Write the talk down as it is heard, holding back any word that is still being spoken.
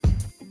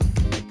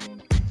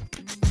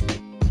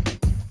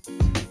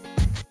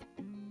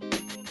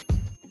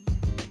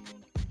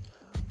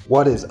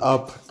What is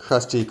up,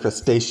 Krusty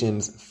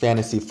Crustaceans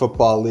Fantasy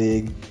Football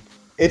League?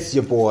 It's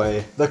your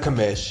boy, the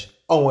commish,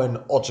 Owen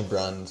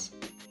Ultrabruns,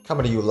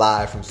 coming to you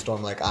live from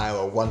Storm Lake,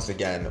 Iowa once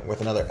again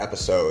with another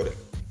episode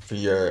for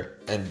your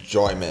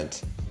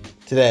enjoyment.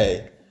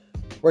 Today,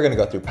 we're going to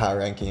go through power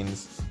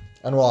rankings,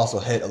 and we'll also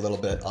hit a little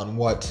bit on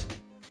what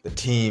the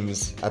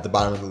teams at the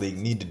bottom of the league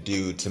need to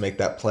do to make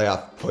that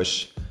playoff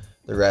push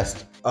the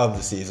rest of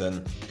the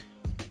season.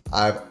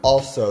 I've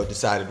also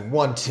decided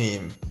one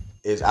team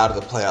is out of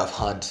the playoff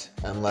hunt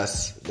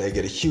unless they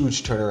get a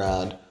huge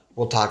turnaround.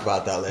 We'll talk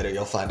about that later.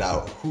 You'll find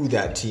out who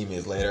that team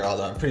is later,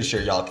 although I'm pretty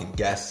sure y'all can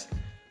guess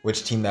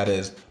which team that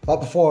is. But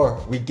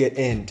before we get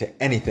into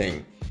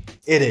anything,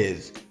 it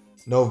is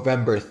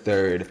November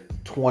 3rd,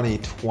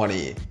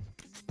 2020.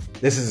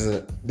 This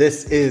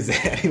is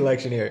an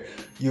election year.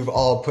 You've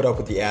all put up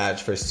with the ads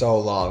for so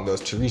long,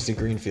 those Teresa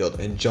Greenfield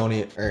and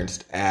Joni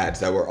Ernst ads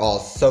that we're all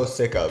so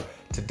sick of.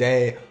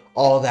 Today,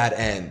 all that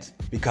ends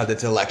because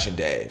it's election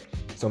day.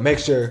 So make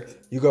sure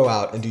you go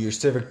out and do your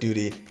civic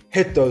duty,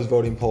 hit those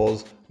voting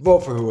polls, vote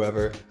for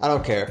whoever. I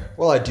don't care.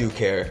 Well, I do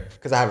care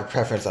because I have a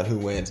preference on who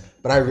wins,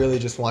 but I really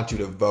just want you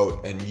to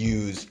vote and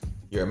use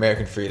your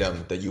American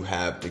freedom that you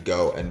have to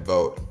go and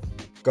vote.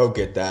 Go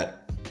get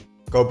that.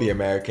 Go be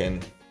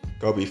American.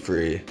 Go be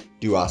free.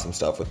 Do awesome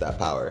stuff with that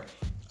power.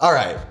 All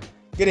right,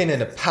 getting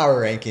into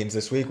power rankings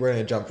this week, we're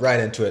going to jump right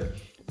into it.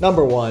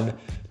 Number one,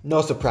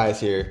 no surprise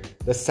here,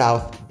 the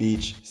South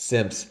Beach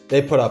Simps.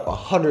 They put up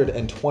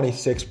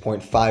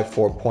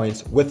 126.54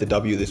 points with the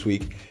W this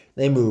week.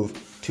 They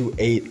move to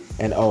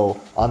 8-0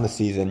 on the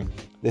season.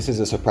 This is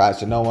a surprise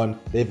to no one.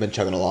 They've been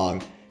chugging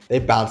along. They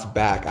bounced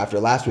back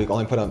after last week,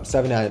 only put up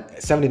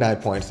 79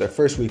 points, their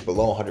first week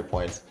below 100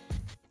 points.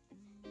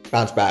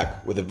 Bounced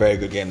back with a very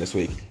good game this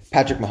week.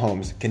 Patrick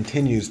Mahomes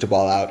continues to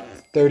ball out,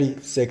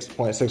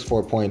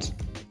 36.64 points,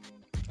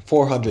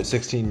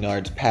 416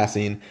 yards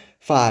passing,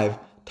 5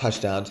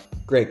 touchdowns.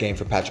 Great game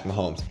for Patrick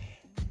Mahomes.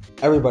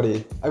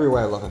 Everywhere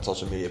I look on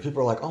social media,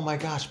 people are like, oh my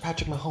gosh,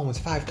 Patrick Mahomes,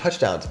 5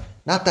 touchdowns.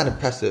 Not that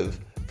impressive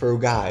for a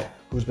guy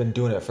who's been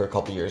doing it for a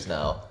couple years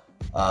now.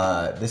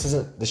 This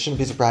shouldn't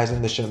be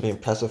surprising. This shouldn't be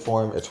impressive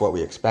for him. It's what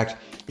we expect.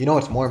 You know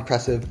what's more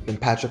impressive than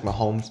Patrick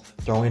Mahomes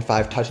throwing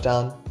 5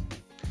 touchdowns?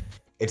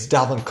 It's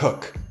Dalvin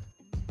Cook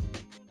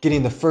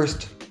getting the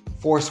first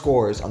 4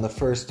 scores on the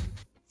first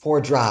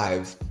 4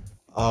 drives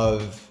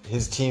of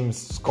his team's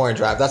scoring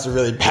drive. That's a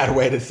really bad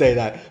way to say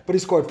that. But he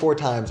scored 4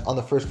 times on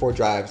the first 4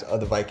 drives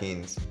of the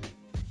Vikings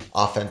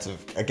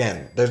offensive.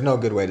 Again, there's no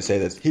good way to say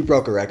this. He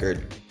broke a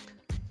record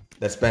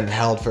that's been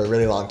held for a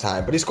really long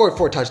time. But he scored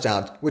 4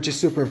 touchdowns, which is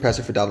super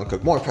impressive for Dalvin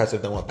Cook. More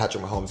impressive than what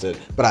Patrick Mahomes did.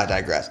 But I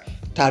digress.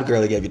 Todd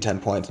Gurley gave you 10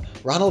 points.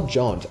 Ronald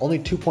Jones, only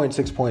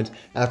 2.6 points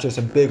after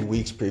some big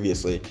weeks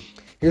previously.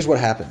 Here's what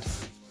happened.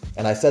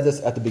 And I said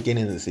this at the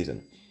beginning of the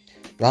season.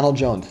 Ronald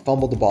Jones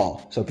fumbled the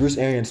ball. So Bruce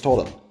Arians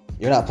told him,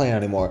 you're not playing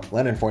anymore.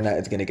 Leonard Fournette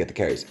is going to get the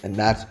carries. And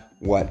that's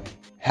what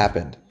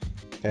happened.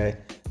 Okay?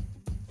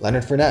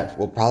 Leonard Fournette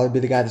will probably be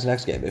the guy this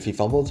next game. If he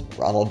fumbles,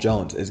 Ronald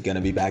Jones is going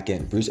to be back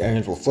in. Bruce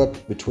Arians will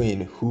flip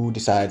between who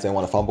decides they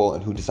want to fumble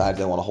and who decides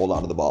they want to hold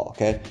on to the ball.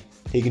 Okay?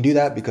 He can do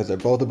that because they're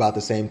both about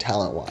the same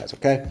talent-wise.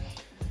 Okay?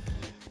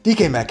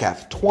 DK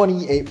Metcalf,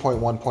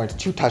 28.1 points,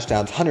 2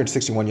 touchdowns,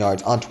 161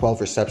 yards on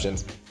 12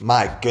 receptions.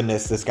 My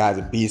goodness, this guy's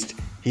a beast.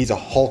 He's a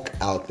Hulk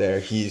out there.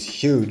 He's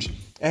huge.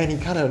 And he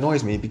kind of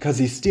annoys me because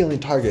he's stealing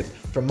targets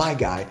from my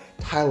guy,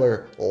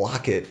 Tyler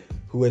Lockett,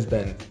 who has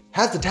the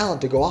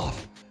talent to go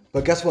off.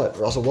 But guess what?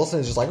 Russell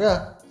Wilson is just like,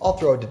 I'll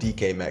throw it to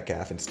DK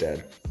Metcalf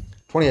instead.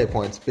 28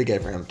 points, big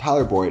game for him.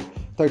 Tyler Boyd,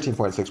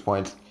 13.6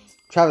 points.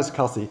 Travis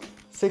Kelce,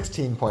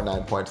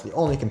 16.9 points, the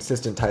only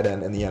consistent tight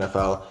end in the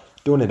NFL,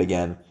 doing it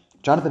again.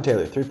 Jonathan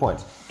Taylor, 3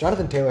 points.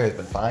 Jonathan Taylor has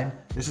been fine.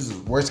 This is his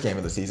worst game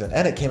of the season,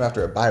 and it came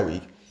after a bye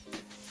week.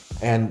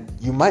 And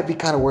you might be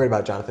kind of worried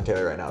about Jonathan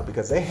Taylor right now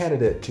because they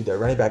handed it to their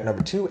running back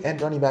number 2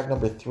 and running back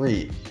number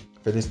 3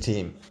 for this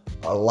team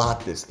a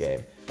lot this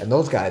game. And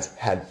those guys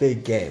had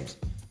big games.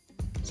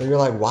 So you're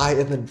like, why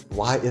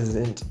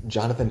isn't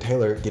Jonathan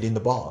Taylor getting the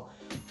ball?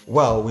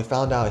 Well, we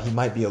found out he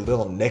might be a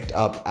little nicked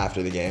up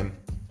after the game.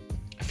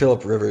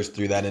 Phillip Rivers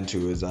threw that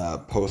into his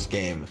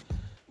post-game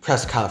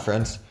press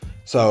conference.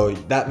 So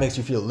that makes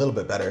you feel a little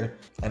bit better.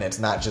 And it's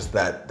not just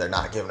that they're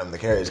not giving him the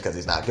carries because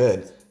he's not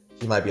good.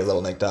 He might be a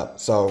little nicked up.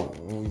 So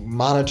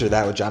monitor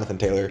that with Jonathan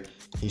Taylor.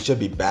 He should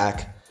be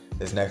back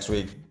this next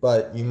week.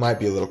 But you might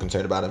be a little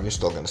concerned about him. You're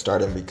still going to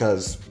start him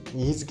because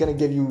he's going to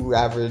give you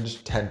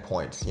average 10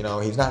 points. You know,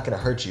 he's not going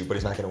to hurt you, but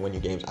he's not going to win you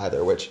games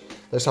either, which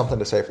there's something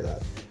to say for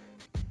that.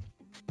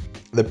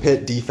 The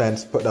Pitt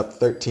defense put up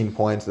 13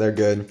 points. They're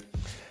good.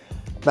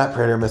 Matt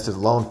Prater missed his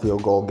lone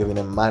field goal, giving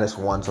him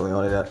 -1, so he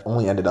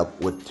only ended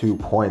up with 2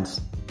 points.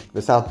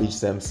 The South Beach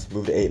Simps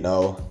moved to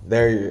 8-0.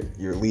 They're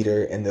your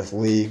leader in this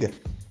league.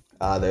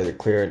 They're the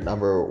clear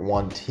number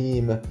 1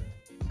 team.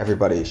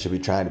 Everybody should be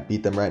trying to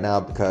beat them right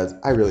now because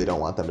I really don't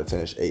want them to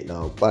finish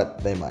 8-0,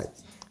 but they might.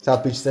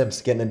 South Beach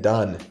Simps getting it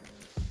done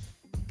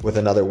with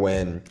another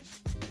win.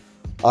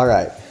 All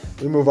right,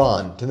 we move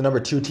on to the number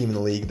 2 team in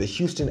the league, the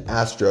Houston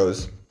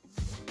Astros.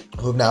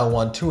 who've now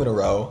won 2 in a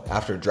row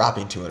after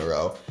dropping 2 in a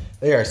row.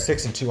 They are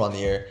 6-2 on the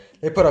year.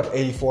 They put up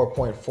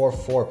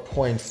 84.44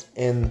 points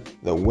in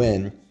the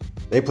win.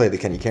 They played the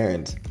Kenny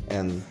Karens,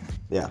 and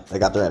yeah, they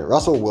got their end.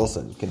 Russell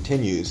Wilson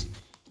continues,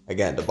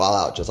 again, to ball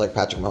out, just like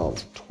Patrick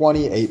Mahomes.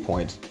 28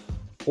 points,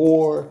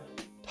 4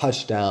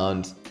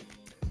 touchdowns,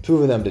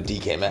 2 of them to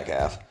DK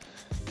Metcalf.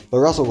 But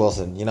Russell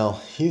Wilson,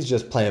 he's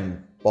just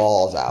playing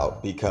balls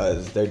out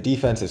because their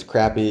defense is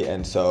crappy,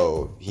 and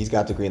so he's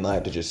got the green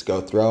light to just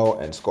go throw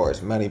and score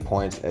as many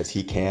points as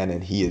he can,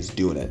 and he is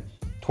doing it.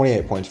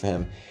 28 points for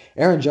him.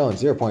 Aaron Jones,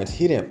 0 points.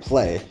 He didn't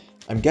play.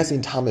 I'm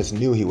guessing Thomas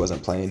knew he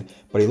wasn't playing,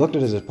 but he looked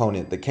at his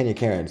opponent, the Kenya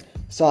Karens,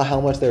 saw how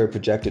much they were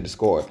projected to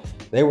score.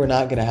 They were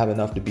not going to have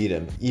enough to beat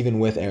him, even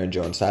with Aaron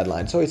Jones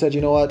sidelined. So he said,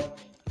 you know what?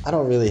 I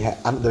don't really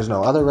there's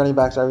no other running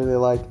backs I really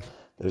like.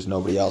 There's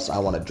nobody else I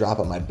want to drop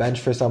on my bench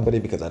for somebody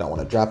because I don't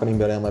want to drop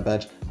anybody on my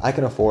bench. I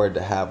can afford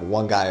to have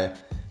one guy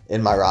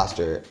in my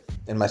roster,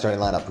 in my starting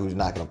lineup, who's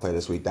not going to play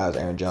this week. That was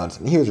Aaron Jones.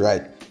 And he was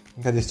right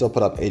because he still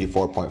put up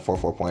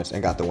 84.44 points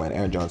and got the win.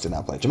 Aaron Jones did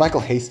not play.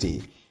 JaMycal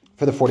Hasty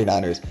for the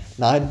 49ers,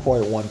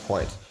 9.1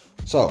 points.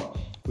 So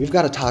we've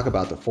got to talk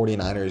about the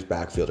 49ers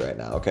backfield right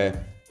now, okay?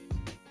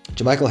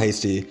 JaMycal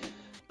Hasty,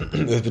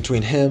 it was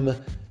between him,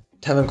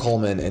 Tevin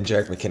Coleman, and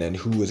Jerick McKinnon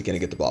who was going to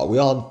get the ball. We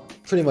all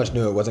pretty much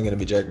knew it wasn't going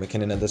to be Jerick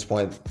McKinnon at this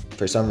point.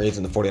 For some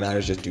reason, the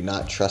 49ers just do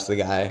not trust the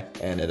guy,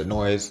 and it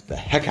annoys the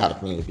heck out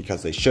of me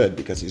because they should,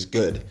 because he's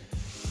good.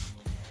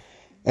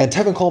 And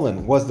Tevin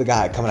Coleman was the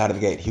guy coming out of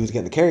the gate. He was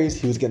getting the carries,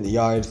 he was getting the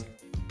yards,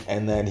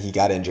 and then he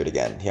got injured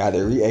again. He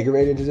either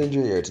re-aggravated his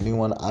injury or it's a new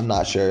one, I'm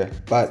not sure,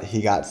 but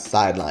he got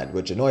sidelined,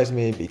 which annoys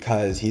me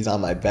because he's on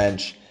my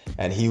bench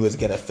and he was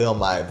going to fill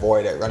my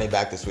void at running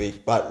back this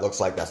week, but looks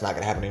like that's not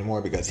going to happen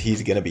anymore because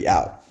he's going to be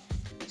out.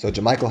 So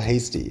JaMycal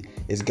Hasty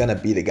is going to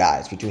be the guy.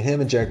 It's between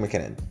him and Jerick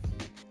McKinnon.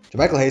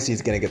 JaMycal Hasty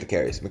is going to get the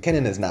carries.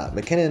 McKinnon is not.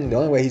 McKinnon, the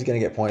only way he's going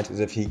to get points is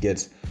if he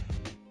gets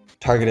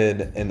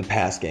targeted in the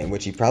pass game,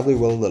 which he probably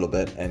will a little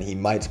bit, and he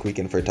might squeak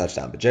in for a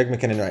touchdown. But Jerick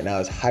McKinnon right now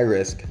is high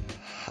risk,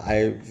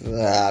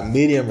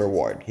 medium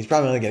reward. He's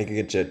probably only going to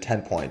get you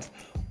 10 points.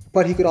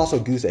 But he could also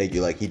goose egg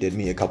you like he did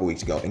me a couple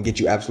weeks ago and get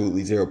you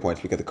absolutely 0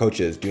 points because the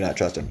coaches do not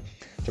trust him.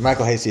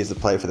 JaMycal Hasty is the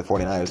play for the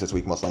 49ers this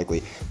week, most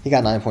likely. He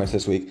got 9 points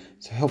this week,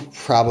 so he'll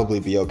probably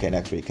be okay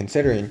next week,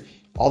 considering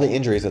all the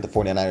injuries that the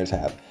 49ers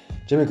have.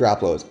 Jimmy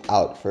Garoppolo is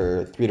out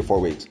for 3 to 4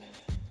 weeks.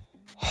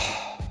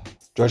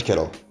 George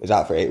Kittle is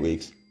out for 8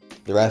 weeks.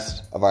 The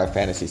rest of our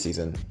fantasy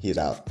season, he's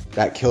out.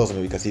 That kills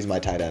me because he's my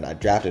tight end. I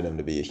drafted him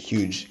to be a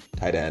huge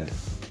tight end,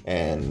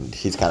 and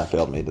he's kind of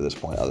failed me to this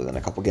point other than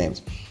a couple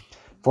games.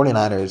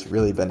 49ers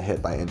really been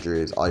hit by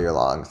injuries all year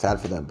long.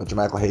 Sad for them, but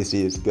JaMycal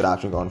Hasty is a good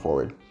option going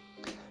forward.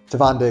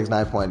 Stephon Diggs,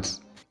 9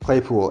 points.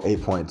 Claypool,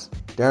 8 points.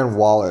 Darren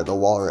Waller, the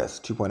Walrus,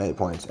 2.8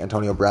 points.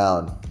 Antonio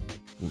Brown,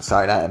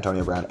 sorry, not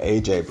Antonio Brown,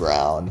 A.J.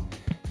 Brown,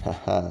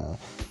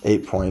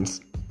 8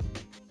 points.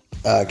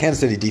 Kansas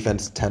City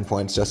defense, 10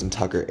 points. Justin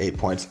Tucker, 8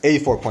 points.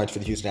 84 points for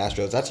the Houston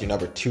Astros. That's your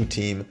number 2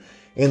 team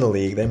in the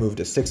league. They moved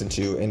to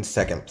 6-2 in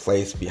second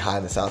place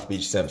behind the South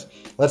Beach Sims.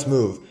 Let's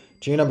move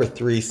to your number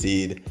 3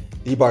 seed,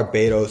 the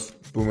Barbados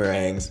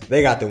Boomerangs.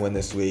 They got the win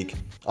this week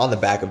on the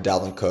back of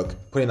Dalvin Cook,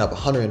 putting up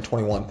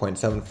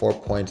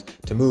 121.74 points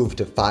to move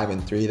to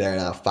 5-3. They're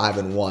now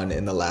 5-1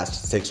 in the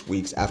last 6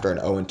 weeks after an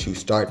 0-2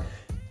 start.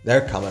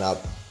 They're coming up,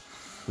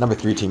 number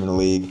 3 team in the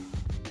league.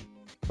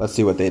 Let's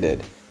see what they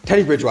did.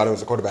 Teddy Bridgewater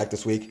was the quarterback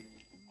this week.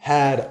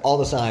 Had all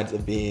the signs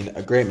of being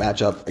a great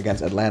matchup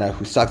against Atlanta,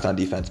 who sucks on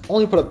defense.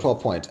 Only put up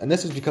 12 points, and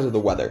this is because of the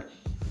weather.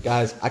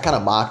 Guys, I kind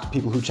of mocked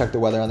people who check the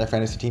weather on their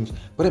fantasy teams,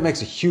 but it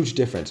makes a huge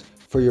difference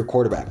for your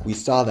quarterback. We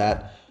saw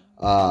that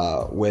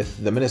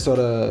with the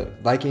Minnesota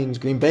Vikings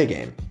Green Bay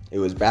game. It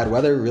was bad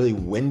weather, really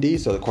windy,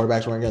 so the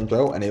quarterbacks weren't going to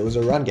throw, and it was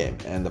a run game.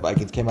 And the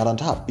Vikings came out on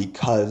top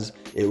because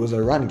it was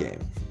a run game.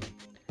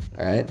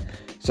 All right?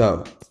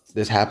 So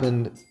this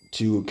happened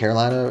to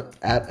Carolina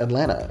at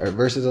Atlanta, or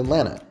versus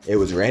Atlanta. It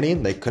was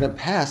raining. They couldn't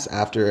pass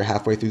after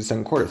halfway through the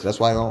second quarter. So that's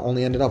why I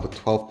only ended up with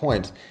 12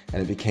 points,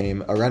 and it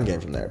became a run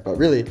game from there. But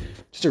really,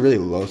 just a really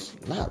low,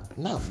 not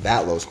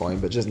that low scoring,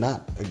 but just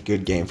not a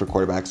good game for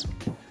quarterbacks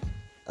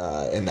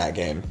in that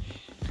game.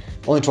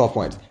 Only 12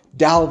 points.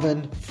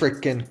 Dalvin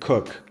freaking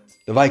Cook.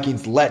 The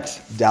Vikings let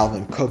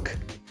Dalvin cook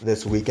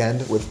this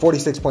weekend with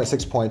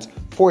 46.6 points,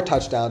 4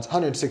 touchdowns,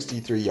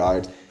 163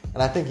 yards,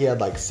 and I think he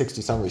had like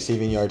 60-some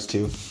receiving yards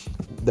too.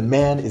 The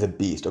man is a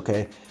beast,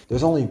 okay?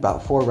 There's only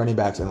about 4 running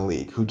backs in the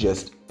league who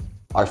just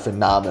are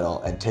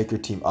phenomenal and take your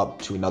team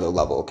up to another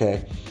level,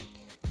 okay?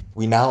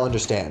 We now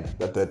understand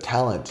that the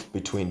talent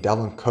between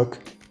Dalvin Cook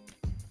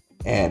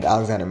and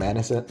Alexander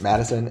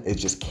Madison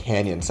is just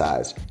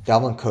canyon-sized.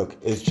 Dalvin Cook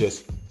is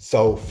just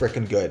so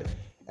freaking good.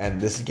 And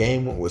this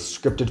game was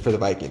scripted for the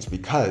Vikings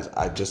because,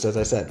 just as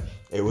I said,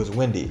 it was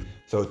windy.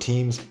 So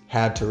teams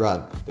had to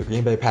run. The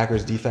Green Bay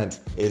Packers defense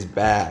is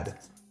bad.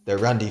 Their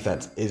run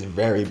defense is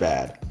very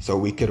bad. So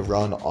we could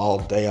run all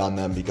day on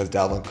them because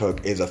Dalvin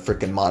Cook is a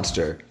freaking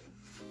monster.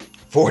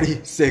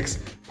 46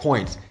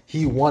 points.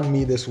 He won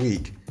me this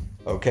week.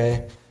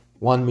 Okay?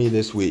 Won me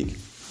this week.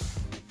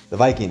 The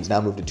Vikings now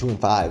moved to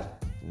 2-5.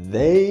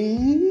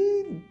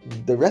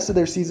 The rest of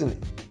their season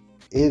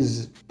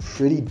is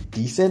pretty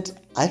decent.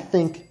 I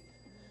think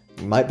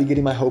might be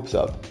getting my hopes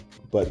up,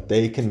 but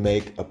they can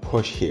make a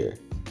push here.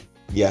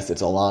 Yes,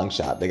 it's a long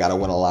shot. They got to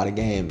win a lot of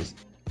games.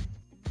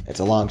 It's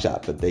a long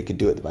shot, but they could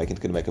do it. The Vikings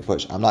could make a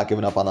push. I'm not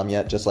giving up on them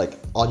yet, just like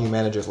all you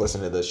managers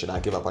listening to this should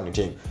not give up on your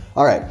team.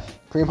 All right,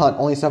 Kareem Hunt,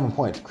 only 7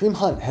 points. Kareem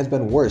Hunt has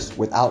been worse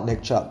without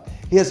Nick Chubb.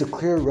 He has a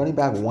clear running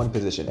back 1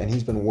 position, and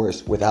he's been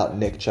worse without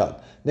Nick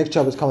Chubb. Nick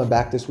Chubb is coming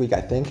back this week,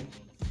 I think,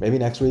 maybe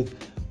next week.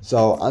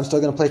 So I'm still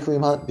going to play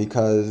Kareem Hunt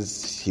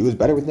because he was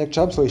better with Nick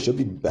Chubb, so he should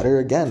be better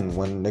again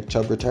when Nick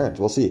Chubb returns.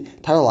 We'll see.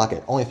 Tyler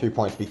Lockett, only 3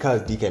 points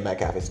because DK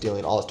Metcalf is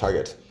stealing all his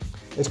targets.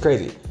 It's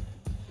crazy.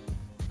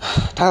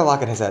 Tyler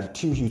Lockett has had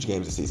 2 huge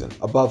games this season,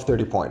 above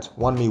 30 points,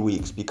 won me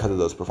weeks because of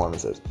those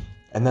performances.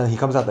 And then he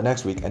comes out the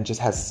next week and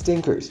just has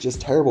stinkers, just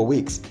terrible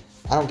weeks.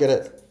 I don't get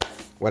it.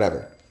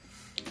 Whatever.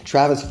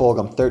 Travis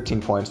Fulgham, 13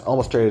 points,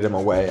 almost traded him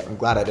away. I'm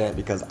glad I didn't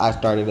because I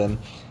started him,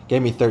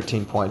 gave me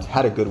 13 points,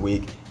 had a good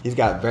week. He's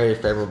got very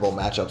favorable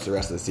matchups the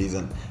rest of the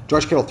season.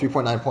 George Kittle,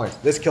 3.9 points.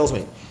 This kills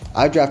me.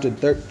 I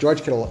drafted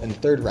George Kittle in the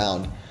 3rd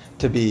round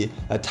to be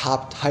a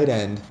top tight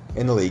end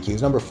in the league.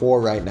 He's number 4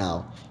 right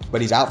now. But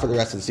he's out for the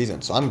rest of the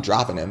season, so I'm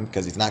dropping him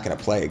because he's not going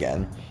to play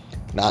again.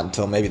 Not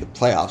until maybe the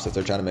playoffs if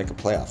they're trying to make a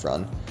playoff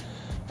run.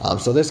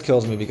 So this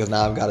kills me because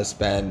now I've got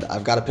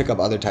to pick up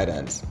other tight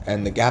ends.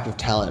 And the gap of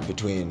talent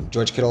between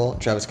George Kittle,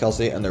 Travis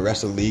Kelce, and the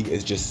rest of the league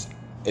is just,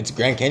 it's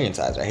Grand Canyon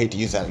sized. I hate to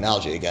use that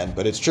analogy again,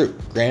 but it's true.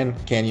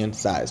 Grand Canyon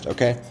sized,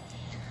 okay?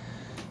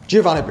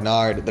 Giovanni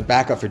Bernard, the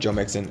backup for Joe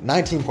Mixon,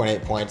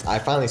 19.8 points. I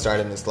finally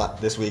started him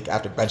this week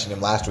after benching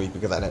him last week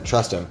because I didn't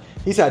trust him.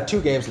 He's had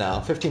 2 games now,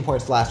 15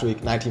 points last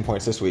week, 19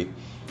 points this week.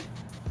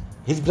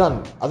 He's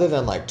done, other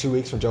than like 2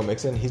 weeks from Joe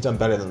Mixon, he's done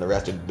better than the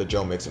rest of the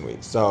Joe Mixon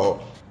weeks.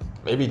 So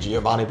maybe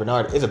Giovanni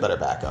Bernard is a better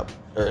backup,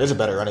 or is a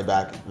better running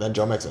back than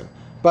Joe Mixon.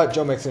 But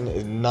Joe Mixon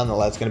is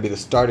nonetheless going to be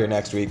the starter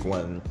next week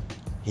when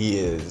he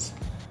is,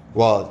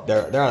 well,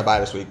 they're on a bye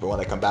this week, but when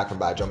they come back from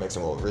bye, Joe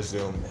Mixon will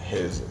resume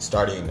his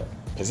starting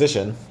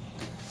position.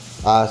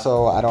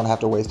 So I don't have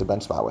to waste a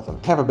bench spot with him.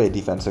 Tampa Bay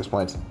defense, 6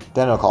 points.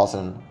 Daniel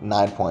Carlson,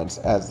 9 points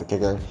as the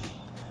kicker.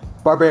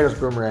 Barbados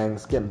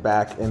Boomerangs getting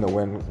back in the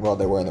win. Well,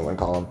 they were in the win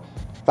column.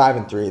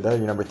 5-3. They're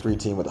your number 3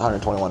 team with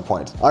 121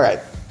 points. All right.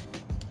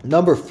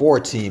 Number 4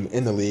 team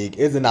in the league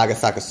is the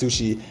Nagasaki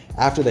Sushi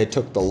after they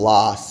took the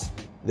loss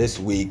this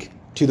week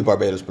to the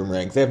Barbados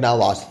Boomerangs. They have now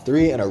lost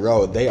 3 in a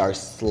row. They are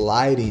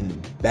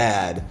sliding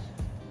bad.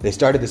 They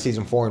started the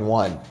season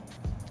 4-1.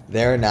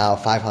 They're now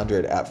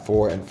 500 at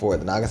 4-4.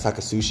 The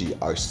Nagasaki Sushi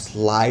are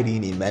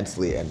sliding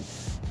immensely. And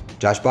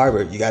Josh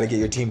Barber, you got to get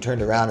your team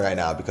turned around right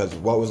now because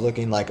what was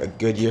looking like a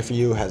good year for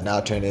you has now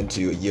turned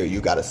into a year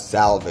you got to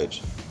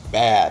salvage.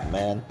 Bad,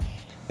 man.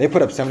 They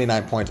put up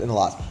 79 points in the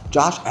loss.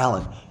 Josh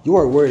Allen, you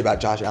are worried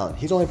about Josh Allen.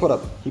 He put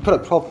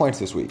up 12 points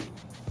this week.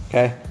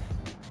 Okay?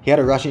 He had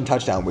a rushing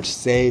touchdown, which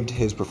saved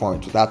his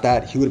performance. Without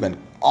that, he would have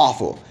been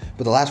awful.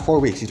 But the last 4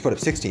 weeks, he's put up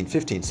 16,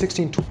 15,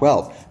 16,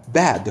 12.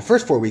 Bad. The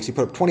first 4 weeks, he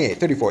put up 28,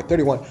 34,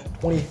 31,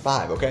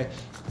 25, okay?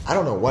 I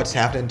don't know what's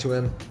happening to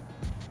him.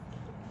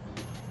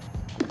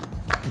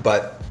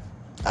 But,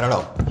 I don't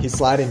know. He's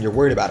sliding. You're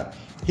worried about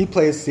him. He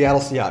plays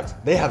Seattle Seahawks.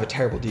 They have a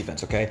terrible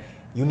defense, okay?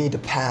 You need to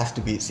pass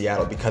to beat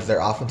Seattle because their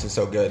offense is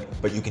so good,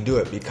 but you can do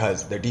it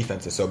because their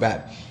defense is so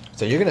bad.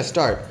 So you're going to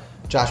start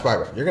Josh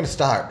Barber. You're going to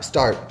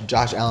start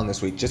Josh Allen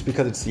this week just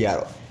because it's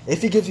Seattle.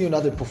 If he gives you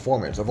another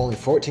performance of only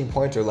 14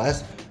 points or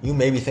less, you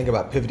maybe think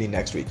about pivoting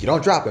next week. You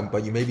don't drop him,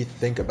 but you maybe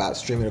think about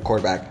streaming a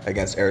quarterback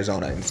against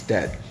Arizona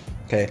instead.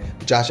 Okay,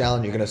 Josh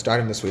Allen, you're going to start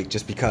him this week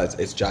just because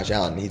it's Josh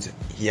Allen.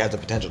 He has the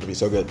potential to be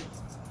so good.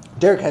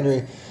 Derrick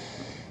Henry,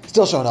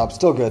 still showing up,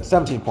 still good,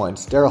 17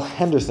 points. Darrell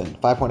Henderson,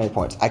 5.8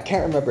 points. I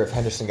can't remember if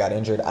Henderson got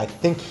injured. I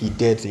think he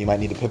did, so you might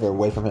need to pivot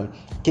away from him.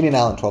 Keenan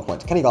Allen, 12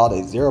 points. Kenny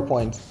Galladay, 0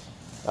 points.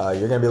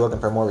 You're going to be looking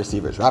for more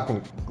receivers. Rob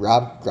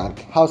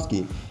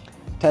Gronkowski,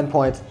 10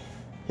 points.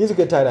 He's a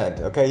good tight end,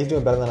 okay? He's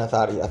doing better than I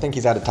thought. I think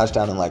he's had a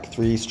touchdown in like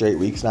 3 straight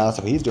weeks now,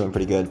 so he's doing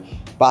pretty good.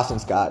 Boston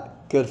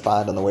Scott, good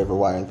find on the waiver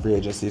wire in free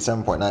agency,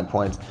 7.9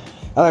 points.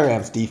 LA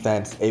Rams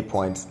defense, 8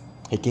 points.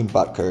 Hakeem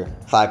Butker,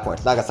 5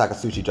 points. Nagasaki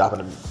Sushi dropping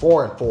to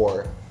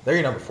 4-4. They're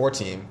your number 4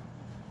 team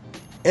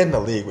in the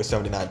league with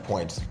 79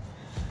 points.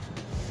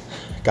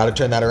 Got to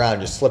turn that around.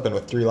 You're slipping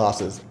with 3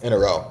 losses in a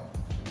row.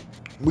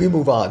 We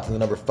move on to the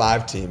number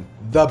 5 team,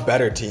 the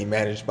better team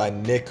managed by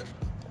Nick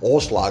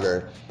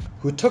Olschlager,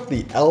 who took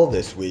the L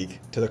this week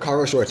to the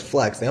Cargo Shorts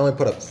Flex. They only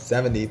put up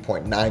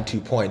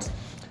 70.92 points.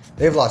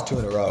 They've lost 2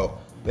 in a row.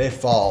 They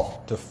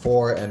fall to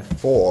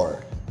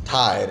 4-4,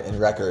 tied in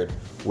record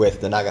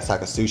with the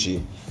Nagasaki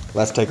Sushi.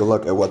 Let's take a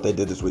look at what they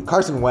did this week.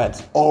 Carson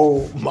Wentz.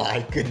 Oh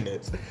my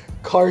goodness.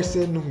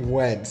 Carson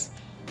Wentz.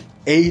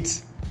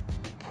 8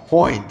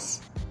 points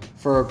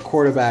for a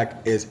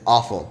quarterback is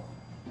awful.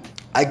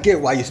 I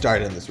get why you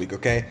started him this week,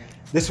 okay?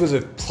 This was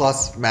a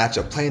plus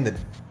matchup playing the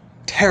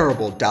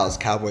terrible Dallas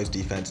Cowboys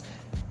defense.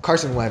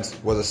 Carson Wentz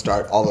was a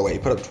start all the way. He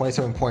put up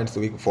 27 points the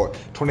week before,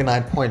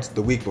 29 points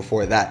the week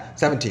before that,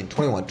 17,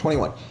 21,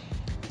 21.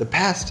 the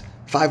past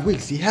 5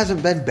 weeks, he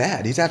hasn't been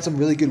bad. He's had some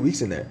really good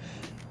weeks in there.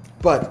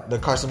 But the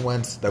Carson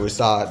Wentz that we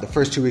saw the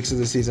first 2 weeks of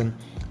the season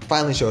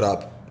finally showed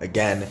up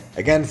again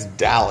against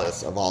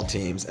Dallas, of all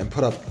teams, and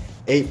put up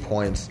 8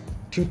 points,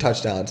 2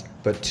 touchdowns,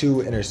 but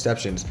 2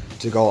 interceptions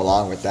to go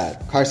along with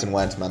that. Carson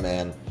Wentz, my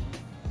man,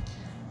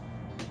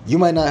 you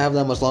might not have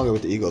that much longer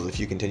with the Eagles if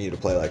you continue to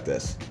play like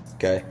this,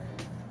 okay?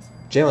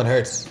 Jalen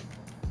Hurts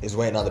is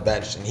waiting on the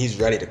bench, and he's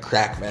ready to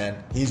crack,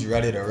 man. He's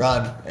ready to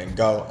run and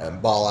go and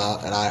ball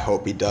out, and I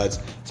hope he does.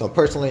 So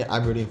personally,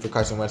 I'm rooting for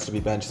Carson Wentz to be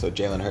benched so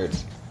Jalen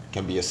Hurts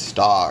can be a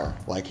star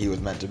like he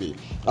was meant to be.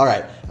 All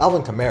right,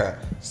 Alvin Kamara,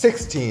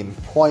 16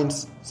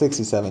 points,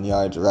 67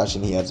 yards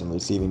rushing. He had some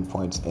receiving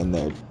points in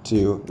there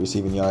too,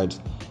 receiving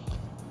yards.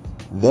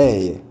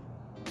 They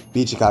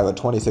beat Chicago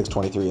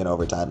 26-23 in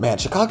overtime. Man,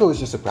 Chicago is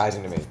just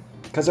surprising to me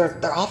because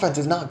their offense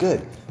is not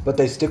good, but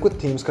they stick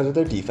with teams because of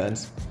their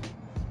defense.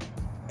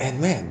 And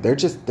man, they're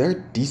a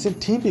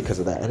decent team because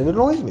of that, and it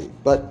annoys me.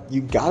 But you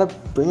gotta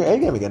bring your A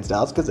game against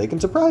Dallas because they can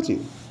surprise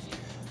you.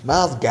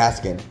 Myles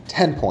Gaskin,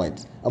 10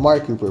 points. Amari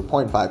Cooper,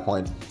 0.5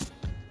 points.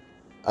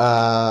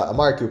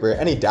 Amari Cooper,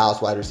 any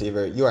Dallas wide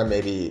receiver, you are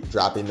maybe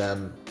dropping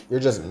them. You're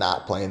just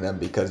not playing them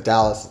because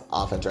Dallas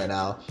offense right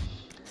now,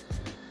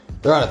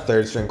 they're on a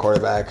third-string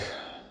quarterback.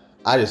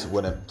 I just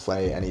wouldn't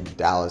play any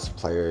Dallas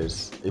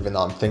players, even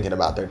though I'm thinking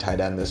about their tight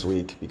end this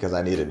week because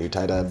I need a new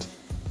tight end.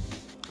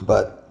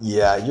 But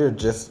yeah, you're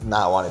just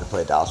not wanting to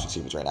play Dallas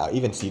receivers right now.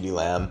 Even CeeDee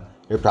Lamb,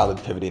 you're probably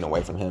pivoting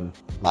away from him.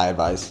 My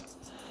advice.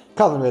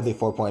 Calvin Ridley,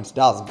 4 points.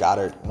 Dallas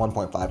Goedert,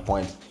 1.5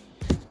 points.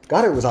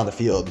 Goddard was on the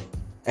field,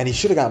 and he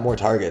should have got more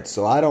targets,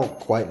 so I don't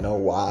quite know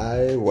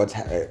why. It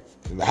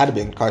had to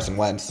be Carson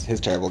Wentz, his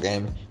terrible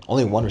game.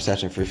 Only 1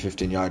 reception for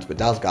 15 yards, but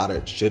Dallas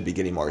Goedert should be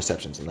getting more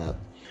receptions than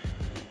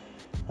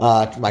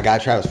that. My guy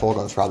Travis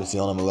Fulgham is probably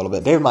stealing him a little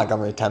bit. David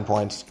Montgomery, 10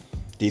 points.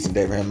 Decent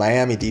day for him.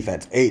 Miami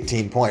defense,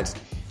 18 points.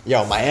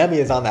 Yo, Miami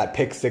is on that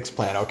pick 6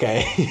 plan,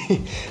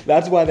 okay?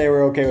 That's why they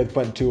were okay with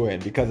putting Tua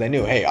in, because they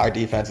knew, hey, our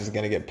defense is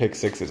going to get pick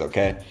 6s,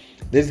 okay?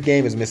 This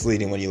game is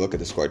misleading when you look at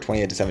the score,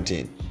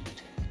 28-17.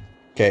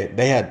 Okay,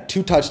 they had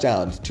 2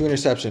 touchdowns, 2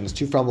 interceptions,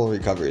 2 fumble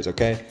recoveries,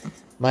 okay?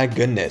 My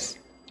goodness.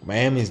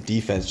 Miami's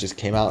defense just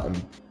came out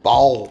and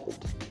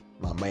balled,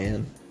 my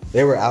man.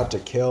 They were out to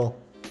kill.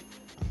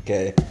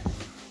 Okay,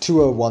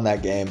 Tua won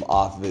that game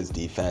off of his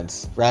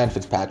defense. Ryan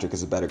Fitzpatrick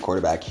is a better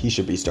quarterback. He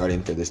should be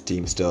starting for this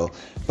team still.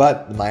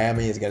 But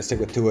Miami is going to stick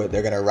with Tua.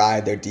 They're going to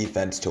ride their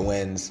defense to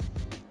wins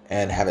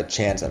and have a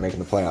chance at making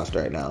the playoffs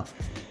right now.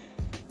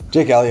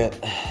 Jake Elliott,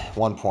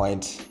 1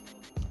 point.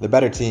 The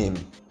better team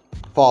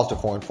falls to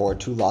 4-4,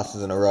 2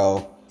 losses in a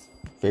row.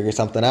 Figure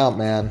something out,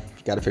 man.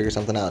 You got to figure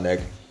something out, Nick.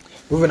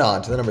 Moving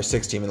on to the number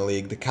 6 team in the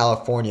league, the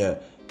California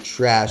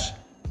Trash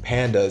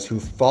Pandas, who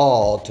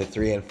fall to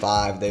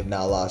 3-5. They've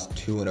now lost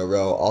 2 in a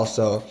row.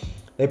 Also,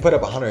 they put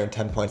up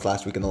 110 points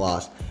last week in the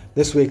loss.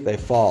 This week, they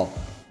fall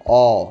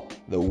all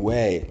the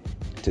way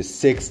to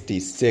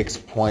 66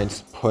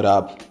 points put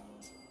up.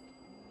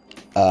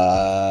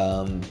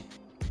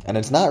 And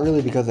it's not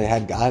really because they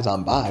had guys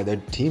on bye. Their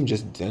team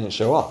just didn't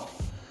show up.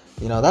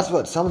 You know, that's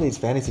what some of these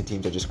fantasy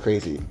teams are just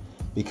crazy,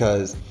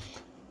 because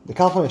the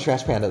California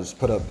Trash Pandas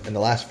put up in the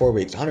last 4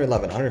 weeks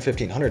 111,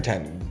 115,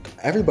 110.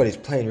 Everybody's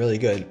playing really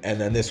good, and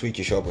then this week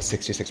you show up with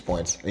 66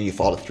 points and you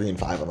fall to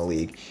 3-5 on the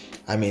league.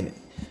 I mean,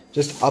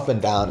 just up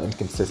and down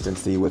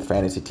inconsistency with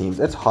fantasy teams.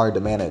 It's hard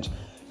to manage.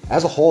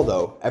 As a whole,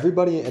 though,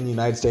 everybody in the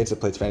United States that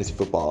plays fantasy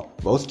football,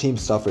 most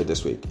teams suffered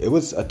this week. It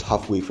was a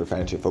tough week for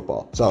fantasy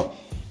football. So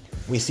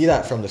we see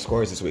that from the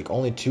scores this week.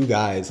 Only 2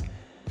 guys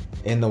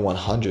in the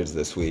 100s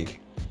this week.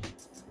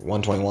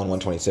 121,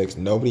 126.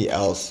 Nobody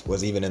else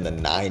was even in the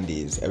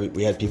 90s.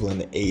 We had people in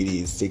the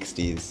 80s,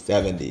 60s,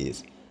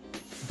 70s.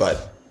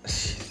 But,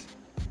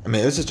 I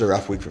mean, it was just a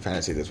rough week for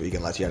fantasy this week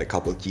unless you had a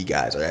couple of key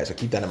guys. All right, so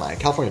keep that in mind.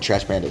 California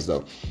Trash Pandas,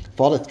 though,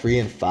 fall to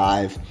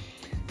 3-5.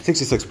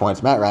 66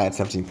 points. Matt Ryan,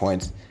 17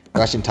 points.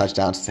 Rushing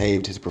touchdown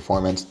saved his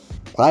performance.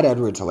 Clyde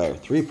Edwards-Helaire,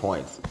 3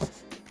 points.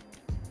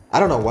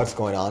 I don't know what's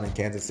going on in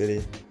Kansas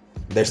City.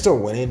 They're still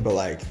winning, but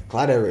like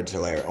Clyde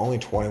Edwards-Helaire, only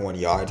 21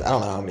 yards. I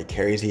don't know how many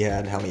carries he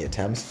had, how many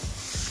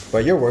attempts.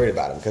 But you're worried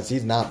about him because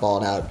he's not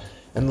balling out.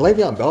 And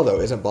Le'Veon Bell, though,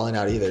 isn't balling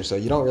out either, so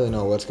you don't really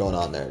know what's going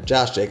on there.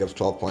 Josh Jacobs,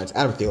 12 points.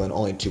 Adam Thielen,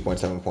 only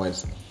 2.7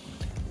 points.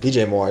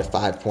 DJ Moore,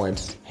 5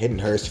 points. Hayden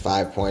Hurst,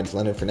 5 points.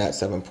 Leonard Fournette,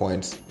 7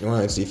 points. New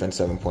Orleans defense,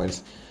 7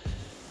 points.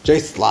 Jay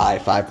Sly,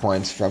 5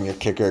 points from your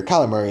kicker.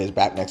 Kyler Murray is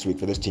back next week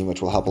for this team,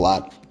 which will help a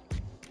lot.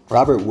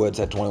 Robert Woods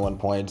had 21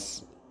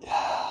 points.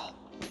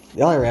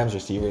 The LA Rams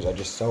receivers are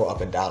just so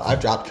up and down. I've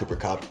dropped Cooper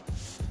Kupp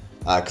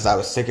because I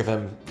was sick of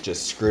him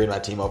just screwing my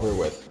team over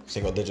with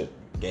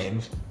single-digit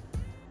games.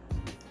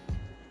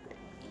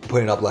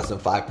 Putting up less than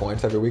 5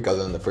 points every week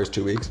other than the first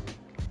 2 weeks.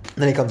 And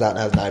then he comes out and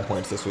has 9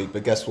 points this week.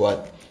 But guess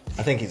what?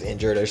 I think he's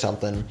injured or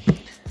something.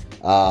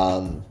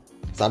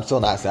 So I'm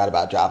still not sad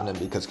about dropping him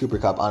because Cooper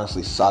Kupp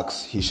honestly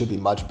sucks. He should be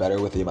much better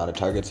with the amount of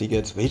targets he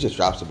gets. But he just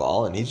drops the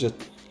ball and he's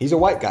a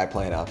white guy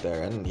playing out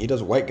there, and he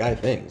does white guy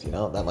things, you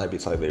know? That might be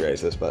slightly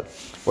racist, but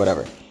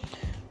whatever.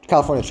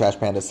 California Trash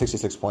Pandas,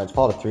 66 points,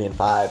 fall to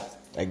 3-5.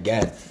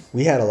 Again,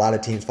 we had a lot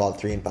of teams fall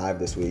 3-5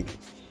 this week.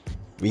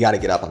 We got to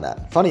get up on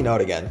that. Funny note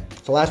again.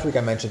 So last week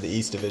I mentioned the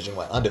East Division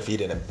went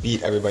undefeated and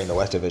beat everybody in the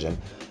West Division.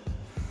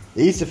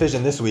 The East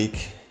Division this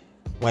week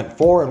went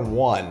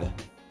 4-1.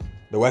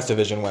 The West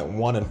Division went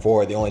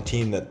 1-4. The only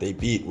team that they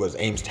beat was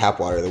Ames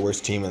Tapwater, the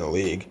worst team in the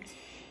league.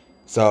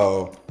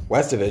 So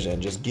West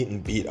Division just getting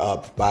beat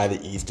up by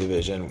the East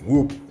Division.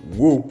 Whoop,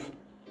 whoop.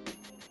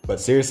 But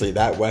seriously,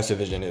 that West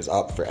Division is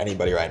up for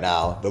anybody right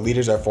now. The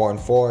leaders are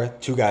 4-4.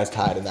 2 guys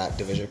tied in that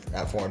division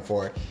at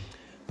 4-4.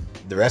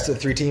 The rest of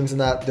the 3 teams in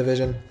that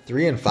division,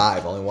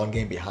 3-5, only 1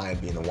 game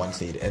behind being the 1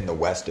 seed in the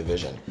West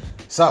Division.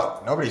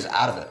 So, nobody's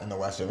out of it in the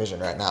West Division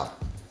right now.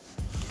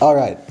 All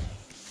right,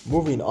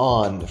 moving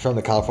on from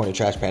the California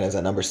Trash Pandas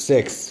at number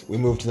 6, we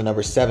move to the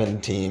number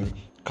 7 team,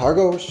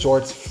 Cargo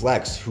Shorts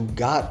Flex, who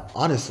got,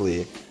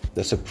 honestly,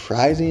 the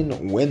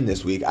surprising win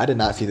this week. I did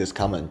not see this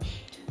coming.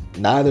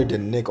 Neither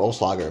did Nick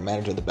Olslager,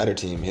 manager of the better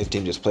team. His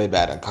team just played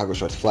bad, and Cargo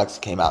Shorts Flex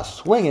came out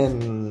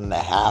swinging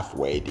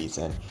halfway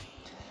decent.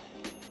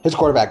 His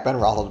quarterback, Ben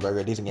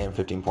Roethlisberger, decent game,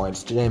 15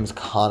 points. James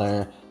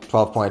Conner,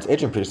 12 points.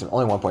 Adrian Peterson,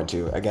 only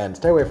 1.2. Again,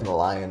 stay away from the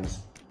Lions'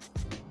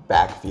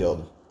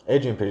 backfield.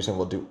 Adrian Peterson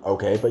will do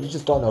okay, but you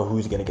just don't know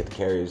who's going to get the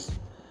carries.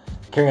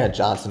 Kerryon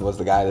Johnson was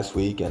the guy this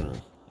week, and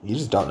you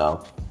just don't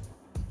know.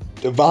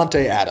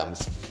 Devontae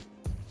Adams,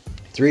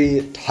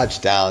 3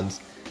 touchdowns,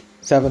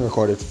 7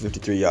 recorded for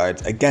 53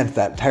 yards against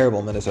that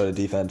terrible Minnesota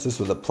defense. This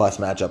was a plus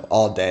matchup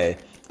all day.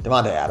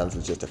 Devontae Adams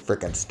is just a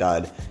freaking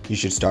stud. You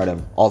should start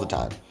him all the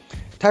time.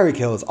 Tyreek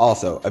Hill is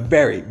also a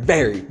very,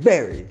 very,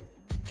 very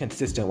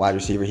consistent wide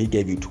receiver. He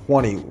gave you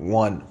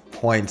 21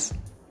 points.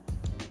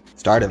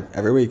 Start him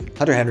every week.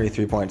 Hunter Henry,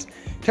 3 points.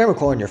 Terry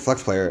McLaurin, your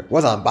flex player,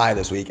 was on bye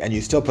this week, and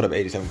you still put up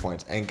 87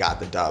 points and got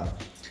the dub.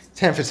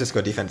 San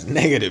Francisco defense,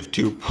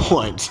 -2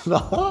 points.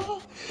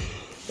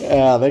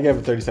 Yeah, they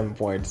gave 37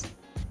 points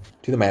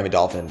to the Miami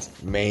Dolphins,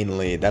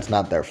 mainly. That's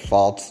not their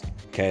fault.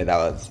 Okay, that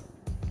was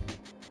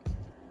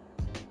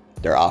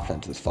their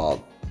offense's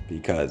fault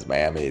because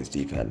Miami's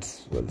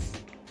defense was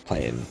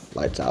playing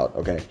lights out,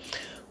 okay?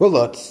 Well,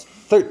 Lutz,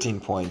 13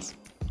 points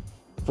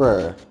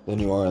for the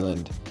New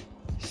Orleans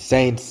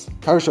Saints.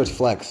 Cargo Shorts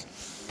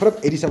Flex put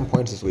up 87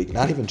 points this week,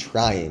 not even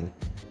trying.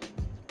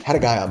 Had a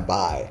guy on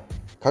bye.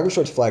 Cargo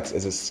Shorts Flex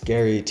is a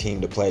scary team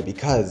to play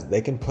because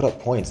they can put up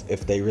points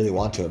if they really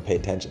want to and pay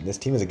attention. This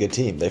team is a good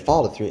team. They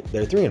fall to 3.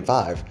 They're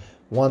 3-5,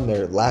 won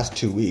their last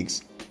 2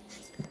 weeks.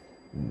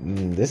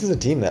 This is a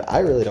team that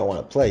I really don't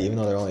want to play, even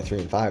though they're only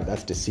 3-5.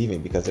 That's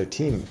deceiving because their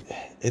team,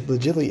 it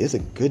legitimately is a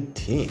good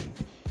team.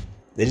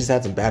 They just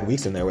had some bad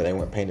weeks in there where they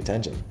weren't paying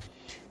attention.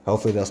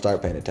 Hopefully they'll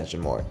start paying attention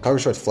more. Cargo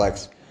Shorts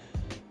Flex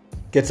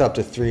gets up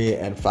to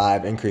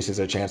 3-5, increases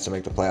their chance to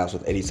make the playoffs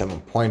with 87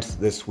 points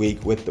this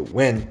week with the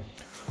win.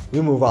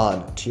 We move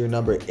on to your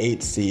number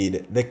 8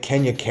 seed, the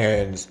Kenya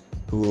Karens,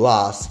 who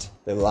lost.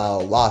 They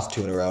lost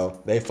 2 in a row.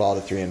 They fall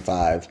to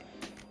 3-5.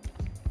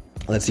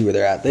 Let's see where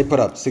they're at. They put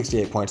up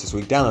 68 points this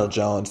week. Daniel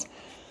Jones.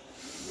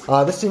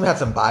 This team had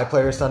some bye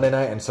players Sunday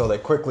night, and so they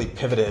quickly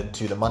pivoted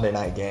to the Monday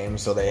night game.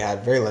 So they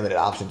had very limited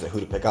options of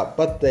who to pick up,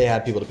 but they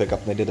had people to pick up,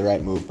 and they did the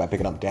right move by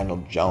picking up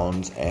Daniel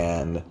Jones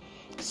and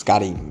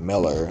Scotty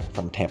Miller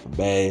from Tampa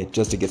Bay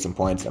just to get some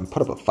points and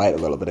put up a fight a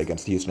little bit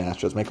against the Houston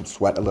Astros, make them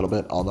sweat a little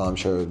bit, although I'm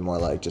sure it was more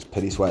like just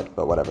pity sweat,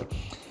 but whatever.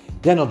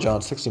 Daniel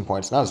Jones, 16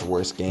 points, not his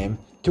worst game.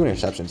 2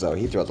 interceptions, though.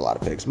 He throws a lot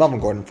of picks. Melvin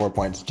Gordon, 4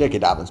 points. J.K.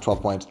 Dobbins,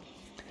 12 points.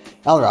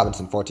 Allen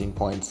Robinson, 14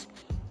 points.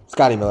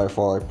 Scotty Miller,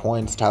 4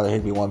 points. Tyler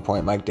Higbee, 1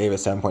 point. Mike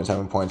Davis,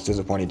 7.7 points.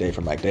 Disappointing day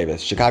for Mike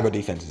Davis. Chicago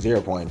defense,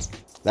 0 points.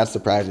 That's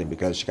surprising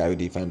because Chicago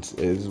defense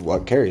is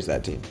what carries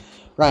that team.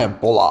 Ryan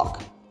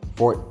Bullock,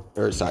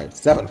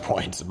 7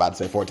 points. About to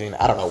say 14.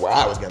 I don't know where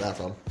I was getting that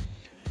from.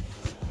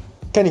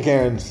 Kenny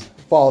Karens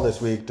fall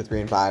this week to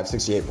 3-5,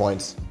 68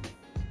 points.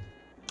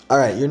 All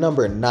right, your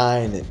number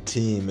 9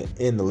 team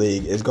in the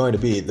league is going to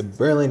be the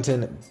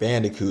Burlington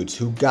Bandicoots,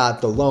 who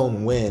got the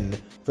lone win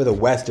for the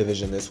West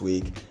Division this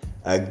week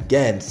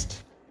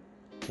against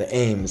the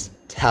Ames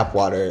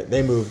Tapwater.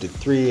 They moved to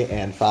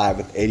 3-5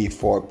 with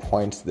 84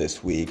 points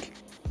this week.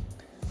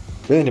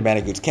 Burlington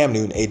Bandicoots, Cam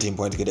Newton, 18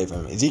 points, good day for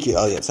him. Ezekiel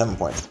Elliott, 7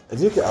 points.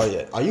 Ezekiel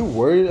Elliott, are you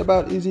worried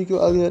about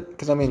Ezekiel Elliott?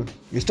 Because, I mean,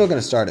 you're still going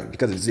to start him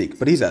because of Zeke.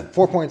 But he's at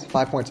 4 points,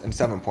 5 points, and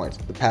 7 points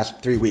the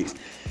past 3 weeks.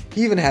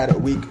 He even had a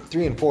week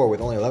 3 and 4 with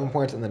only 11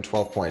 points and then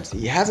 12 points.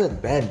 He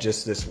hasn't been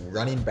just this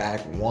running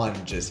back one,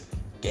 just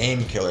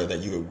game killer that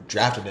you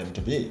drafted him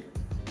to be.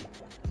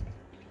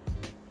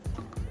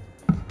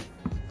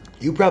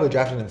 You probably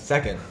drafted him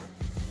second.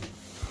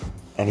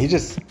 And he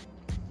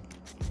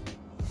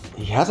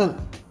hasn't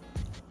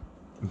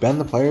been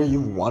the player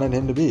you wanted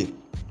him to be.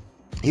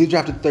 He was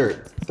drafted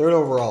third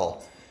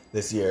overall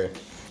this year.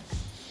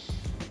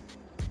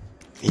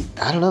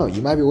 I don't know.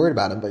 You might be worried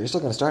about him, but you're still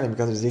going to start him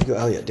because of Ezekiel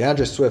Elliott.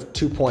 DeAndre Swift,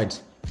 2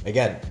 points.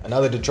 Again,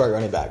 another Detroit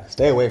running back.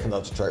 Stay away from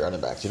those Detroit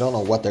running backs. You don't know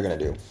what they're going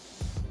to do.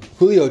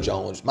 Julio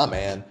Jones, my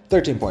man,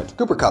 13 points.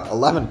 Cooper Kupp,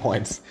 11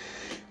 points.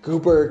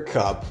 Cooper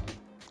Kupp.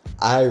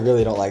 I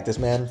really don't like this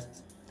man.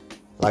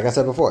 Like I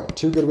said before,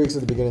 2 good weeks at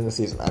the beginning of the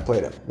season. I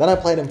played him. Then I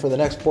played him for the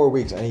next 4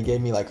 weeks, and he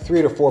gave me like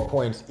 3 to 4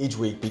 points each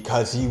week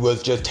because he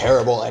was just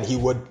terrible and he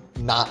would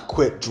not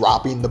quit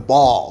dropping the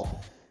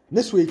ball. And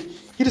this week,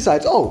 he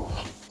decides, I'll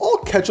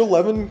catch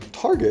 11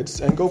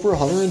 targets and go for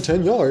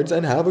 110 yards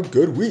and have a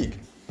good week.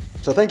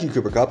 So thank you,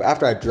 Cooper Kupp,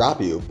 after I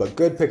drop you. But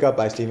good pickup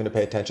by Steven to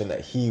pay attention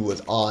that he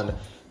was on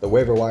the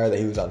waiver wire, that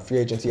he was on free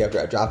agency after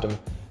I dropped him.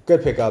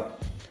 Good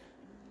pickup.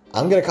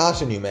 I'm going to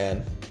caution you,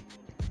 man.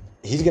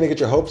 He's going to get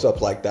your hopes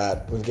up like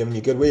that with giving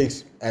you good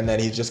weeks, and then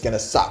he's just going to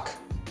suck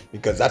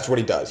because that's what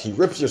he does. He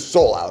rips your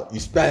soul out. You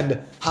spend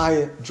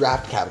high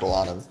draft capital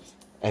on him,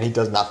 and he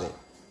does nothing.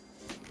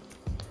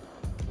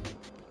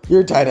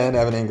 Your tight end,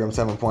 Evan Ingram,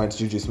 7 points.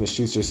 Juju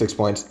Smith-Schuster, 6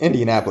 points.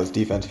 Indianapolis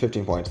defense,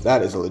 15 points.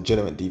 That is a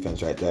legitimate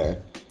defense right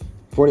there.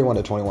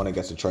 41-21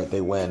 against Detroit. They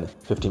win,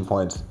 15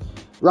 points.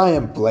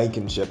 Ryan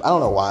Blankenship. I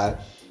don't know why,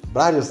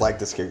 but I just like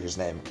this kicker's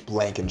name,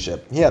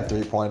 Blankenship. He had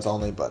 3 points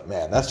only, but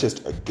man, that's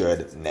just a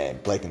good name,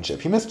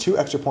 Blankenship. He missed 2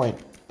 extra point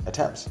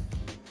attempts.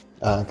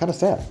 Kind of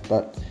sad,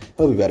 but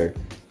he'll be better.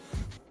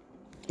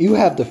 You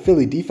have the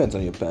Philly defense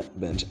on your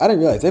bench. I didn't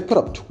realize they put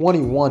up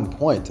 21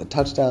 points, a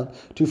touchdown,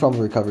 2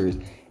 fumble recoveries,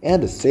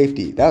 and a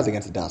safety. That was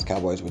against the Dallas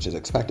Cowboys, which is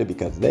expected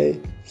because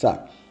they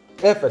suck.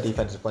 If a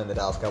defense is playing the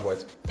Dallas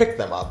Cowboys, pick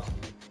them up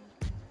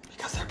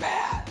because they're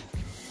bad.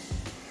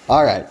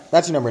 All right,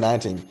 that's your number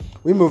 19.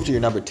 We move to your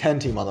number 10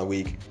 team on the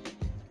week.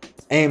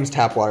 Ames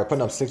Tapwater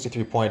putting up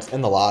 63 points in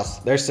the loss.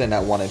 They're sitting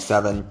at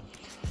 1-7.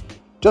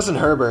 Justin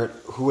Herbert,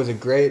 who was a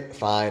great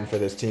find for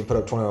this team, put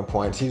up 21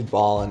 points. He's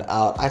balling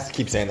out. I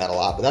keep saying that a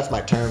lot, but that's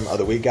my term of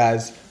the week,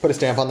 guys. Put a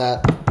stamp on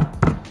that.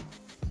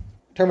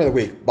 Term of the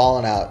week,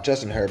 balling out.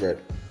 Justin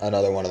Herbert,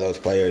 another one of those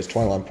players,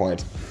 21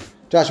 points.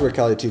 Joshua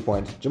Kelly, 2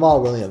 points.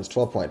 Jamal Williams,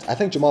 12 points. I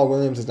think Jamal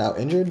Williams is now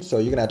injured, so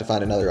you're going to have to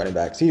find another running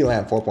back. CeeDee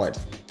Lamb, 4 points.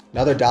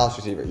 Another Dallas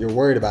receiver. You're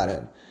worried about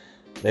him.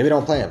 Maybe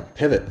don't play him.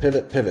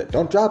 Pivot.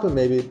 Don't drop him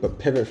maybe, but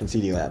pivot from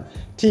CeeDee Lamb.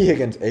 T.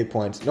 Higgins, 8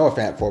 points. Noah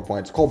Fant, 4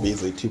 points. Cole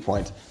Beasley, 2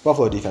 points.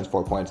 Buffalo defense,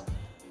 4 points.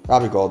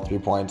 Robbie Gould, 3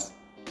 points.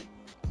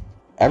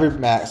 Ames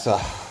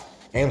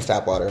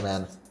Tapwater,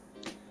 man.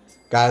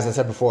 Guys, I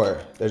said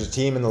before, there's a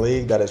team in the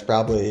league that is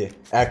probably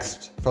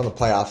X'd from the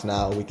playoffs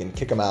now. We can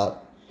kick them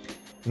out.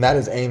 And that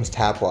is Ames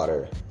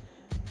Tapwater.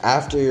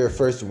 After your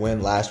first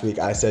win last week,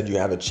 I said you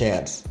have a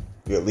chance.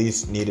 You at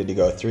least needed to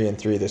go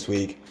 3-3 this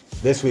week.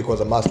 This week was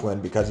a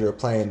must-win because you were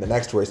playing the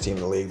next worst team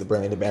in the league, the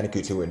Burlington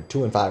Bandicoots, who were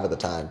 2-5 at the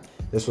time.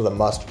 This was a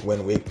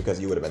must-win week because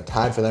you would have been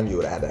tied for them. You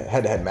would have had a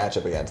head-to-head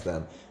matchup against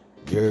them.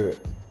 Your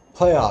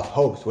playoff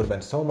hopes would have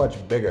been so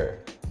much bigger,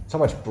 so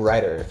much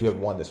brighter if you had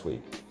won this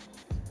week.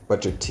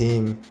 But your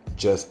team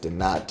just did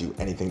not do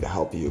anything to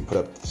help you. Put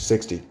up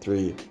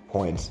 63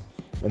 points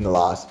in the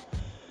loss.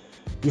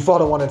 You fall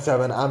to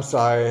 1-7. I'm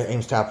sorry,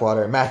 Ames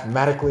Tapwater.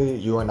 Mathematically,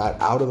 you are not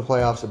out of the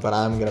playoffs, but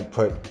I'm gonna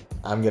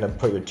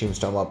put your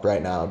tombstone up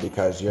right now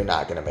because you're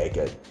not gonna make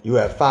it. You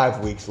have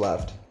 5 weeks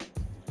left.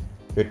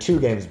 You're 2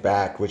 games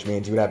back, which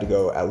means you would have to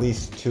go at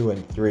least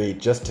 2-3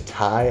 just to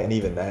tie, and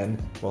even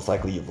then, most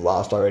likely you've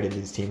lost already to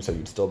these teams, so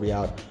you'd still be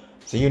out.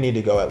 So you need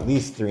to go at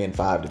least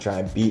 3-5 to try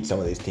and beat some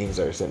of these teams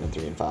that are sitting at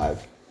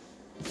 3-5.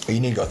 But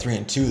you need to go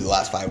 3-2 the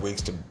last 5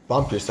 weeks to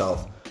bump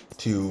yourself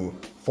to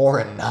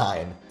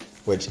 4-9.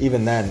 Which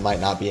even then might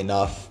not be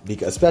enough,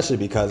 especially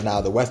because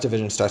now the West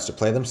Division starts to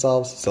play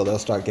themselves, so they'll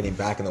start getting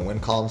back in the win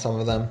column, some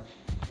of them.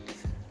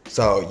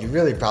 So you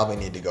really probably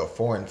need to go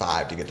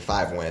 4-5 to get to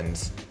 5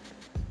 wins.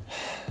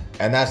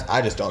 And I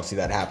just don't see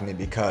that happening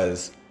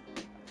because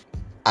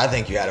I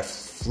think you had a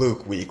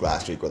fluke week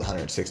last week with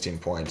 116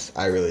 points.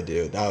 I really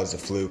do. That was a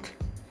fluke.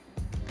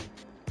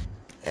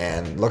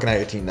 And looking at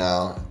your team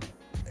now,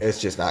 it's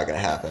just not going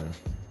to happen.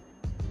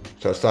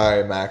 So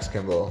sorry, Max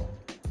Kimball.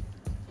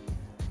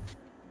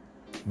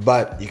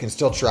 But you can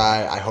still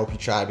try. I hope you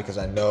try because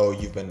I know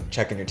you've been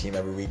checking your team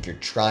every week. You're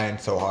trying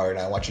so hard,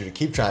 and I want you to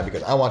keep trying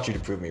because I want you to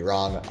prove me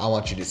wrong. I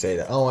want you to say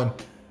that, Owen,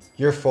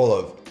 you're full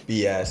of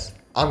BS.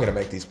 I'm going to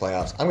make these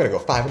playoffs. I'm going to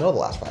go 5-0 the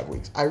last 5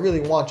 weeks. I really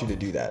want you to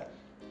do that.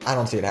 I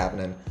don't see it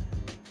happening.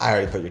 I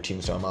already put your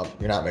tombstone up.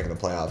 You're not making the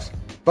playoffs.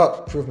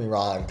 But prove me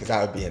wrong because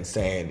that would be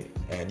insane,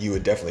 and you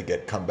would definitely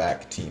get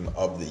comeback team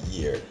of the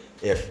year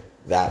if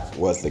that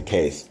was the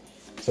case.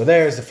 So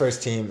there's the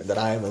first team that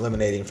I am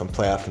eliminating from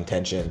playoff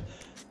contention.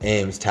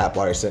 Ames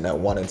Tapwater sitting at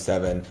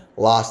 1-7,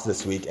 lost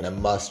this week in a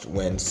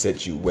must-win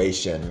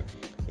situation.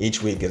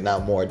 Each week is now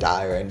more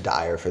dire and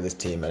dire for this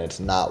team, and it's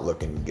not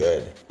looking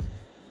good.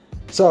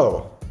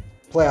 So,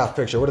 playoff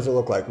picture, what does it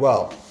look like?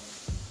 Well,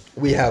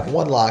 we have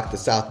one lock, the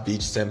South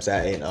Beach Simps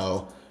at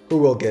 8-0, who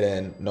will get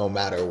in no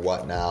matter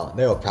what now.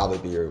 They will probably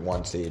be your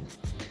 1 seed.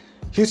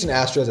 Houston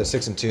Astros at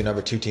 6-2,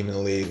 number 2 team in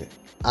the league.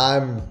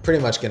 I'm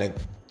pretty much going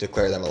to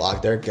declare them a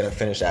lock. They're going to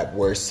finish at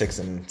worst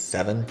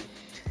 6-7,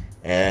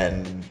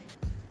 and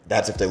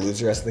that's if they lose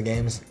the rest of the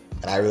games.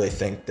 And I really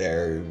think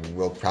they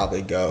will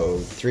probably go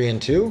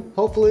 3-2,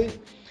 hopefully,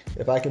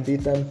 if I can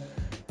beat them.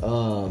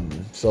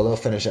 So they'll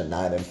finish at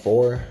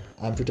 9-4,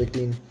 I'm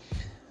predicting.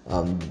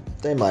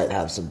 They might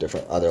have some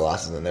different other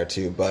losses in there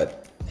too,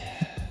 but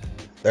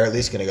they're at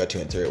least going to go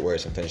 2-3 at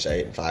worst and finish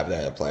at 8-5 there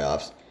in the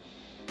playoffs.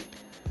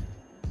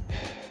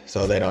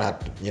 So they don't have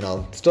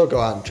to, still go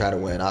out and try to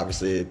win,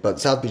 obviously.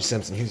 But South Beach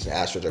Sims and Houston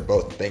Astros are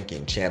both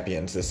thinking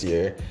champions this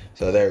year,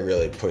 so they're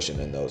really pushing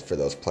for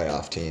those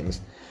playoff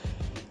teams.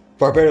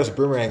 Barbados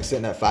Boomerang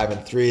sitting at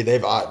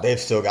 5-3. They've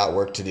still got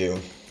work to do.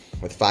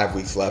 With 5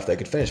 weeks left, they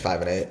could finish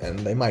 5-8, and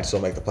they might still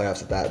make the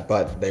playoffs at that.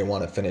 But they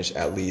want to finish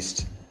at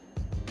least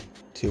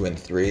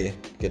 2-3,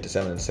 get to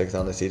 7-6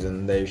 on the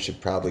season. They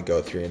should probably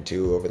go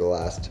 3-2 over the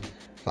last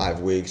 5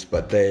 weeks,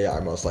 but they are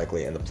most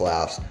likely in the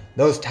playoffs.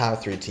 Those top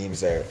 3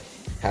 teams there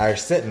are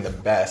sitting the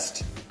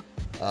best.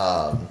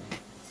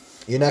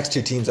 Your next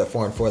 2 teams at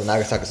 4-4, the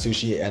Nagasaki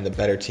Sushi and the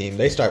better team,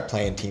 they start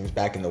playing teams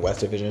back in the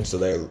West Division, so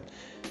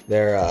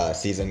their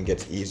season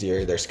gets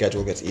easier. Their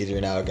schedule gets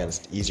easier now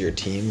against easier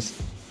teams.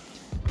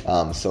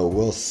 So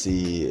we'll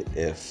see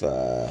if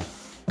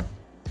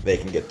they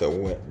can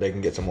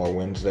get some more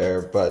wins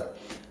there. But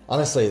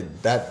honestly,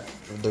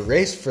 the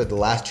race for the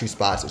last 2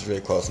 spots is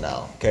really close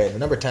now. Okay, the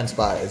number 10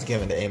 spot is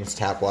given to Ames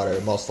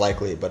Tapwater most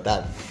likely, but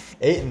that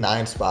 8 and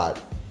 9 spot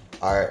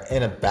are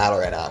in a battle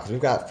right now because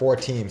we've got 4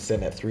 teams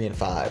sitting at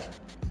 3-5.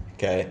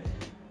 Okay,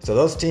 so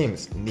those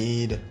teams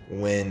need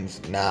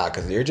wins now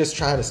because you're just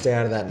trying to stay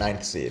out of that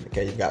 9th seed.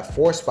 Okay, you've got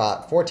 4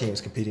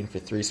 teams competing for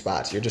 3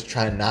 spots. You're just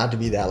trying not to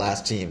be that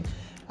last team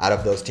out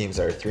of those teams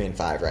that are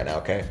 3-5 right now.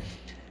 Okay,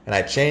 and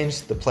I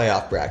changed the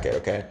playoff bracket.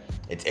 Okay,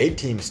 it's 8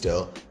 teams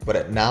still, but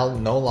it now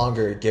no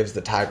longer gives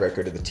the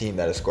tiebreaker to the team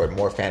that has scored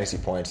more fantasy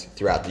points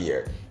throughout the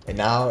year. It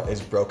now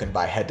is broken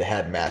by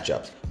head-to-head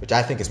matchups, which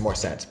I think is more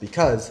sense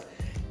because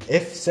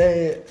if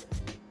say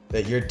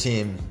that your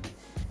team,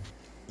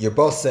 you're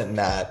both sitting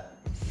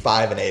at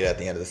 5-8 at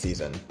the end of the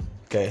season,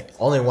 okay,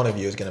 only one of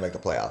you is going to make the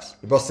playoffs.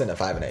 You're both sitting at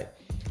 5-8.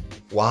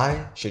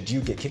 Why should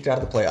you get kicked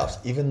out of the playoffs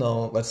even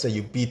though, let's say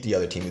you beat the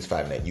other team who's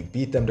 5-8. You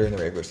beat them during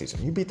the regular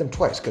season. You beat them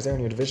twice because they're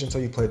in your division, so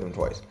you played them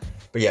twice.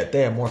 But yet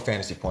they have more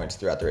fantasy points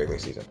throughout the regular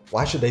season.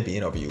 Why should they be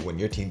in over you when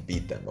your team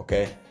beat them,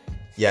 okay?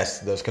 Yes,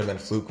 those could have been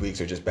fluke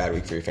weeks or just bad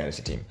weeks for your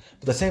fantasy team.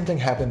 But the same thing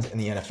happens in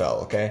the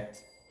NFL, okay?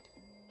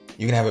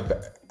 You can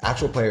have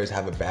actual players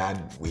have a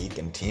bad week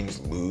and teams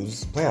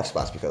lose playoff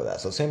spots because of that.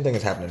 So the same thing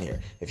is happening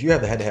here. If you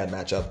have the head-to-head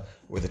matchup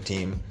with a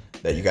team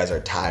that you guys are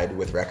tied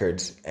with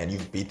records and you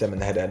beat them in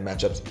the head-to-head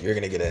matchups, you're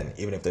going to get in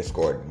even if they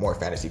scored more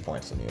fantasy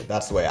points than you.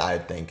 That's the way I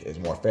think is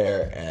more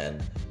fair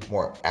and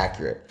more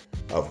accurate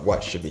of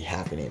what should be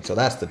happening. So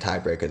that's the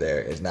tiebreaker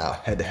there is now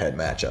head-to-head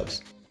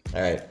matchups.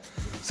 All right.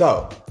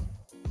 So,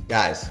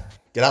 guys,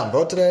 get out and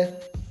vote today.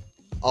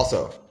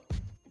 Also,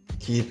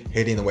 keep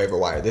hitting the waiver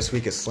wire. This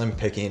week is slim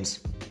pickings.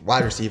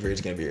 Wide receiver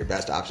is going to be your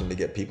best option to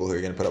get people who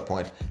are going to put up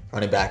points.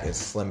 Running back is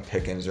slim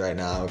pickings right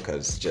now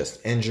because just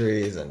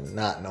injuries and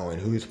not knowing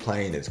who's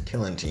playing is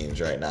killing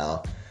teams right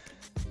now.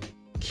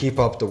 Keep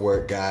up the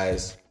work,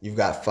 guys. You've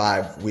got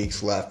 5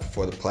 weeks left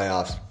before the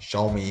playoffs.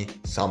 Show me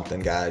something,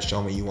 guys.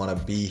 Show me you want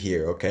to be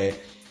here, okay?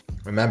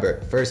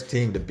 Remember, first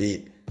team to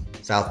beat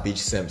South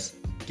Beach Sims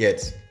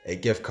gets a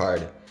gift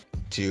card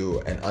to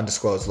an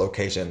undisclosed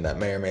location that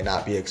may or may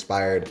not be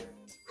expired.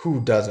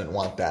 Who doesn't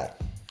want that?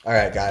 All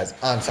right, guys,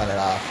 I'm signing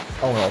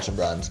off. Owen Olsen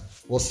Bruns.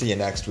 We'll see you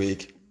next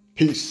week.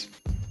 Peace.